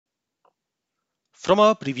From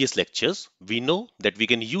our previous lectures, we know that we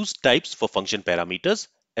can use types for function parameters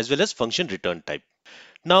as well as function return type.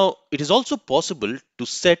 Now, it is also possible to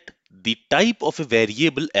set the type of a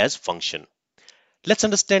variable as function. Let's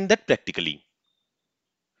understand that practically.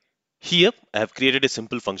 Here, I have created a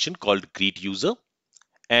simple function called greetUser,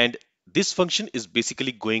 and this function is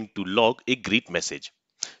basically going to log a greet message.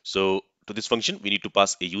 So to this function, we need to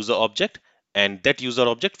pass a user object, and that user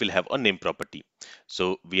object will have a name property.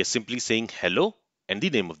 So we are simply saying hello and the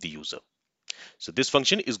name of the user. So this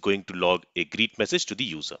function is going to log a greet message to the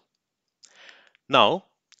user. Now,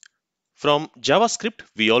 from JavaScript,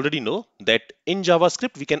 we already know that in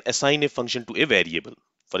JavaScript, we can assign a function to a variable.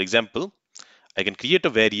 For example, I can create a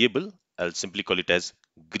variable. I'll simply call it as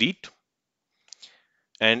greet.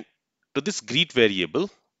 And to this greet variable,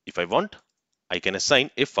 if I want, I can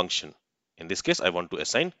assign a function. In this case, I want to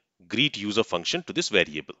assign greet user function to this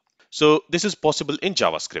variable. So this is possible in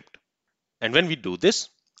JavaScript. And when we do this,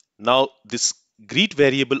 now this greet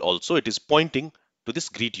variable also, it is pointing to this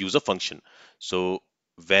greet user function. So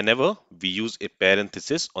whenever we use a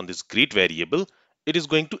parenthesis on this greet variable, it is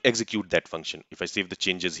going to execute that function. If I save the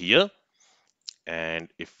changes here, and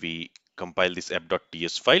if we compile this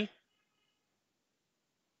app.ts file,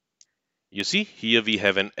 you see here we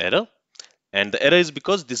have an error, and the error is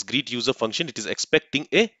because this greet user function, it is expecting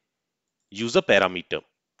a user parameter.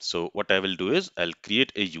 So what I will do is I'll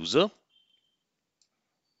create a user,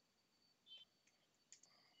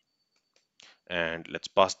 and let's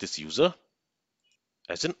pass this user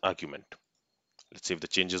as an argument. Let's save the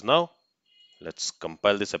changes now. Let's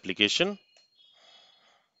compile this application.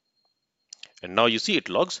 And now you see it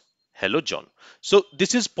logs hello John. So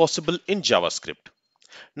this is possible in JavaScript.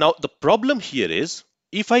 Now the problem here is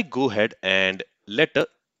if I go ahead and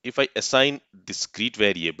if I assign this greet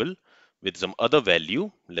variable with some other value,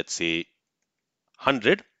 let's say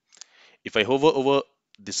 100, if I hover over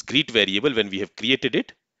this greet variable when we have created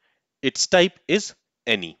it, its type is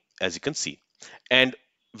any, as you can see. And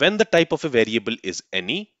when the type of a variable is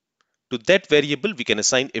any, to that variable we can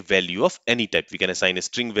assign a value of any type. We can assign a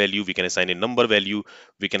string value, we can assign a number value,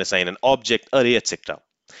 we can assign an object, array, etc.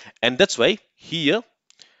 And that's why here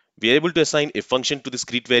we are able to assign a function to this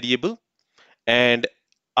greet variable, and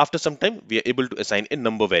after some time we are able to assign a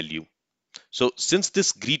number value. So since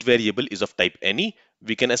this greet variable is of type any,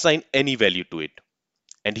 we can assign any value to it.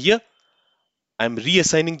 And here I'm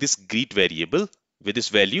reassigning this greet variable with this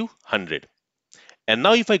value 100. And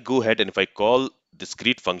now if I go ahead and if I call this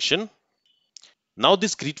greet function, now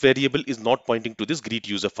this greet variable is not pointing to this greet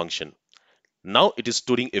user function. Now it is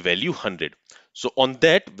storing a value 100. So on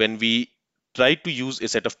that, when we try to use a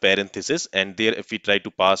set of parentheses, and there if we try to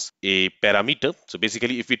pass a parameter, so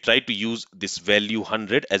basically if we try to use this value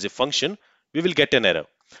 100 as a function, we will get an error.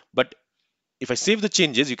 But if I save the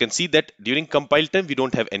changes, you can see that during compile time, we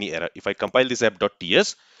don't have any error. If I compile this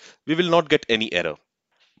app.ts, we will not get any error.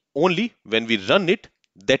 Only when we run it,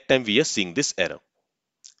 that time we are seeing this error.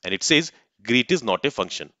 And it says greet is not a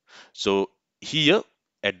function. So here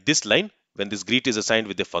at this line, when this greet is assigned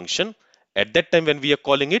with a function, at that time when we are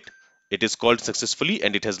calling it, it is called successfully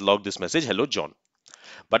and it has logged this message, hello John.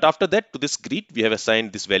 But after that, to this greet, we have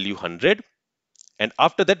assigned this value 100. And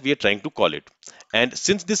after that, we are trying to call it. And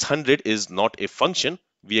since this 100 is not a function,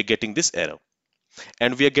 we are getting this error.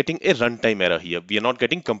 And we are getting a runtime error here. We are not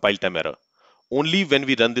getting compile time error. Only when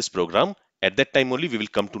we run this program, at that time only we will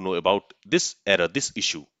come to know about this error, this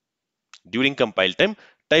issue. During compile time,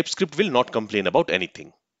 TypeScript will not complain about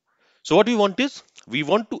anything. So what we want is, we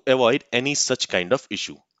want to avoid any such kind of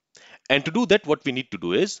issue. And to do that, what we need to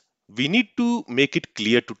do is, we need to make it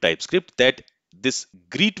clear to TypeScript that this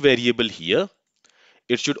greet variable here,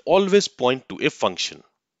 it should always point to a function.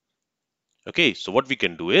 Okay, so what we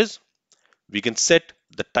can do is, we can set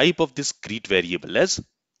the type of this greet variable as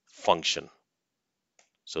function.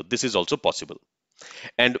 So this is also possible.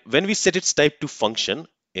 And when we set its type to function,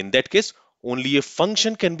 in that case, only a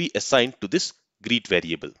function can be assigned to this greet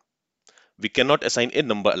variable. We cannot assign a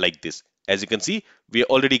number like this. As you can see, we are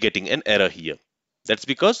already getting an error here. That's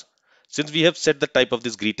because since we have set the type of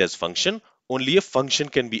this greet as function, only a function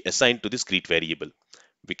can be assigned to this greet variable.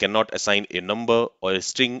 We cannot assign a number or a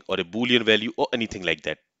string or a boolean value or anything like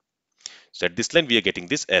that. So at this line, we are getting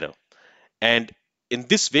this error. And in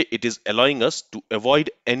this way, it is allowing us to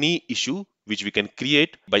avoid any issue which we can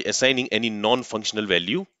create by assigning any non-functional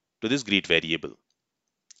value to this greet variable.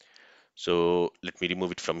 So let me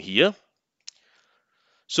remove it from here.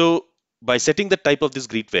 So by setting the type of this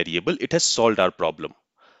greet variable, it has solved our problem.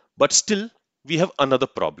 But still, we have another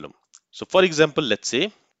problem. So for example, let's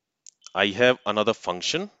say I have another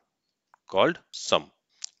function called sum.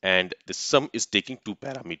 And this sum is taking two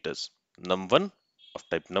parameters, num1 of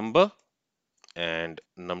type number and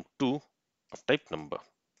num2 of type number.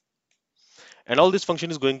 And all this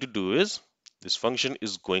function is going to do is, this function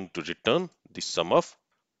is going to return the sum of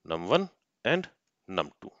num1 and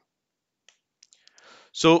num2.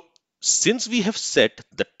 So since we have set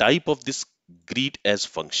the type of this greet as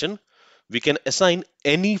function, we can assign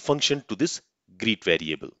any function to this greet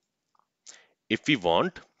variable. If we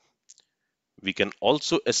want, we can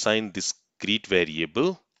also assign this greet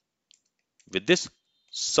variable with this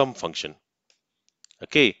sum function.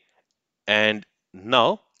 Okay, and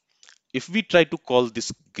now if we try to call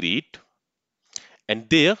this greet, and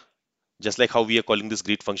there, just like how we are calling this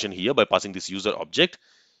greet function here by passing this user object,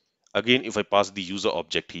 again if I pass the user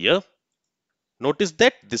object here, notice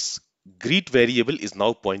that this greet variable is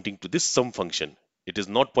now pointing to this sum function. It is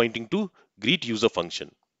not pointing to greet user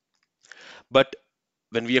function. But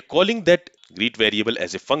when we are calling that greet variable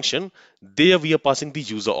as a function, there we are passing the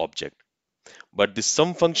user object. But this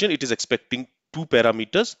sum function, it is expecting two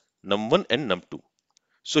parameters, num1 and num2.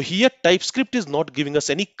 So here TypeScript is not giving us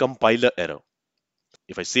any compiler error.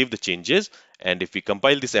 If I save the changes and if we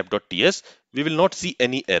compile this app.ts, we will not see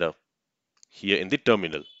any error here in the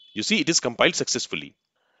terminal. You see, it is compiled successfully.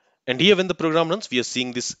 And here when the program runs, we are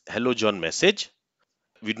seeing this hello John message.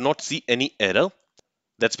 We do not see any error.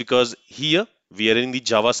 That's because here we are in the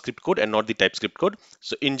JavaScript code and not the TypeScript code.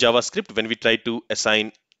 So in JavaScript, when we try to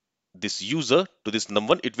assign this user to this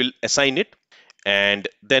num1, it will assign it, and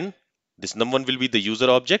then this num1 will be the user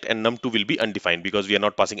object and num2 will be undefined because we are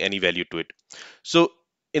not passing any value to it. So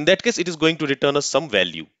in that case, it is going to return us some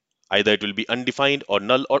value. Either it will be undefined or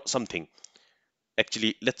null or something.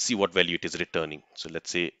 Actually, let's see what value it is returning. So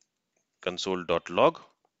let's say console.log,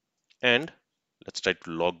 and let's try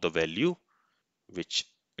to log the value which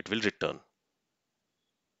it will return.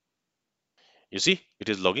 You see, it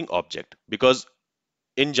is logging object because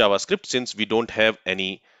in JavaScript, since we don't have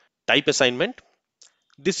any type assignment,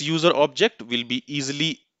 this user object will be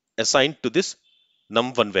easily assigned to this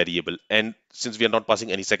num1 variable, and since we are not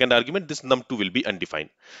passing any second argument, this num2 will be undefined,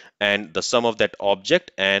 and the sum of that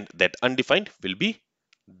object and that undefined will be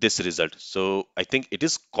this result. So I think it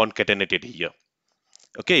is concatenated here.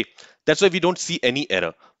 Okay, that's why we don't see any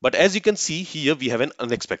error. But as you can see here, we have an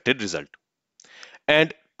unexpected result.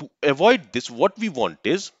 And to avoid this, what we want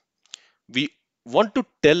is, we want to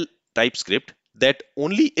tell TypeScript that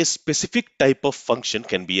only a specific type of function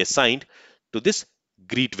can be assigned to this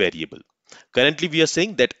greet variable. Currently, we are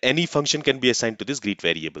saying that any function can be assigned to this greet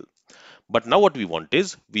variable. But now what we want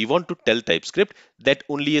is, we want to tell TypeScript that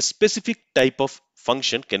only a specific type of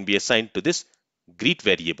function can be assigned to this greet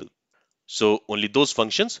variable. So only those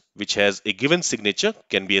functions which has a given signature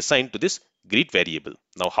can be assigned to this greet variable.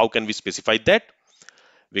 Now, how can we specify that?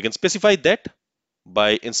 We can specify that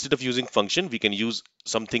by, instead of using function, we can use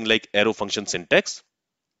something like arrow function syntax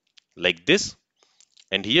like this.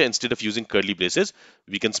 And here, instead of using curly braces,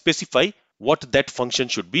 we can specify what that function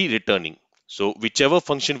should be returning. So whichever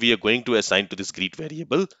function we are going to assign to this greet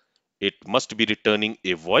variable, it must be returning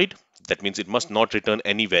a void. That means it must not return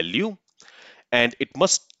any value, and it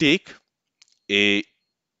must take a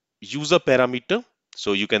user parameter.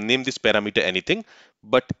 So you can name this parameter anything,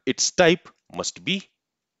 but its type must be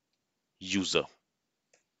user.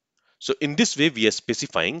 So in this way, we are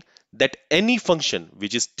specifying that any function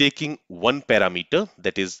which is taking one parameter,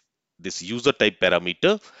 that is this user type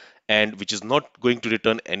parameter, and which is not going to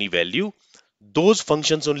return any value, those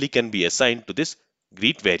functions only can be assigned to this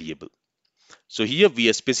greet variable. So here we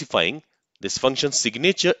are specifying this function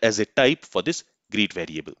signature as a type for this greet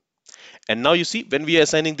variable. And now you see, when we are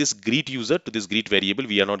assigning this greet user to this greet variable,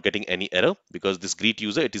 we are not getting any error because this greet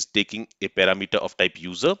user, it is taking a parameter of type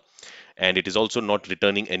user, and it is also not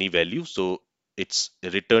returning any value. So its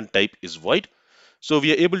return type is void. So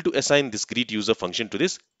we are able to assign this greet user function to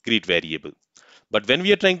this greet variable. But when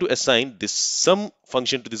we are trying to assign this sum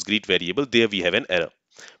function to this greet variable, there we have an error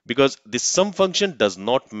because this sum function does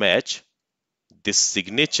not match this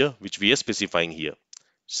signature which we are specifying here.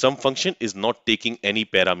 Sum function is not taking any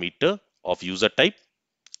parameter of user type.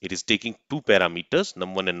 It is taking two parameters,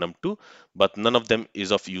 num1 and num2, but none of them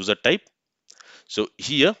is of user type. So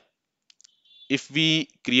here, if we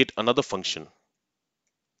create another function,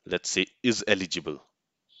 let's say is eligible,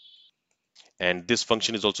 and this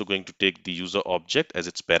function is also going to take the user object as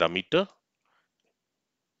its parameter,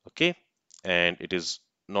 okay, and it is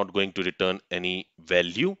not going to return any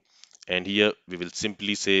value. And here we will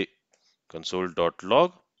simply say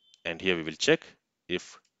console.log, and here we will check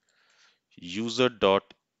if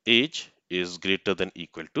user.age is greater than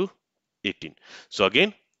equal to 18. So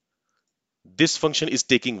again, this function is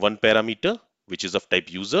taking one parameter which is of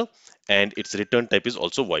type user, and its return type is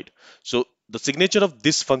also void. So the signature of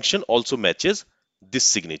this function also matches this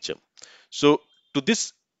signature. So to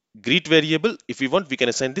this greet variable, if we want, we can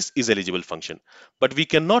assign this isEligible function, but we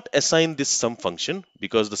cannot assign this sum function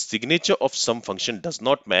because the signature of sum function does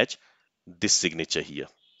not match this signature here.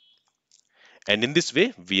 And in this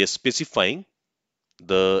way, we are specifying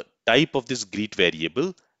the type of this greet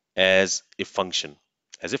variable as a function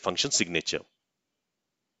signature.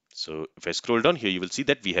 So if I scroll down here, you will see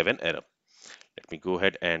that we have an error. Let me go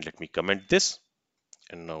ahead and let me comment this.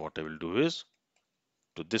 And now what I will do is,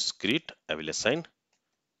 to this greet, I will assign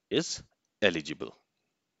is eligible.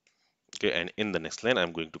 Okay, and in the next line,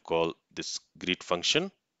 I'm going to call this greet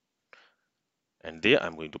function, and there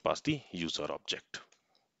I'm going to pass the user object.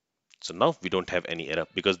 So now we don't have any error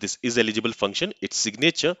because this is eligible function, its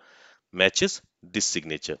signature matches this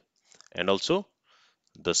signature, and also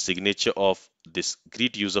the signature of this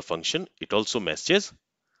greet user function, it also matches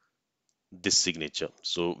this signature.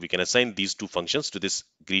 So we can assign these two functions to this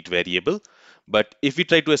greet variable, but if we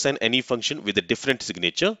try to assign any function with a different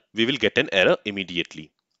signature, we will get an error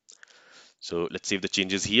immediately. So let's save the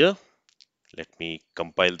changes here. Let me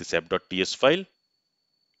compile this app.ts file.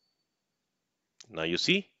 Now you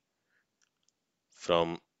see,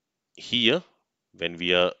 from here, when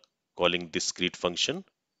we are calling this greet function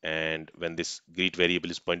and when this greet variable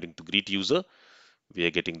is pointing to greet user, we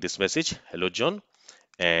are getting this message, hello John.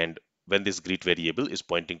 And when this greet variable is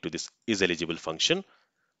pointing to this isEligible function,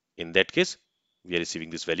 in that case, we are receiving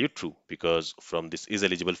this value true, because from this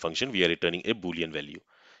isEligible function, we are returning a Boolean value.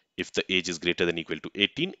 If the age is greater than or equal to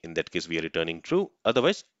 18, in that case, we are returning true.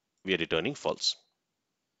 Otherwise, we are returning false.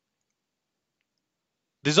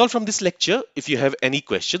 This is all from this lecture. If you have any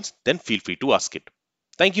questions, then feel free to ask it.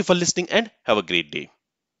 Thank you for listening and have a great day.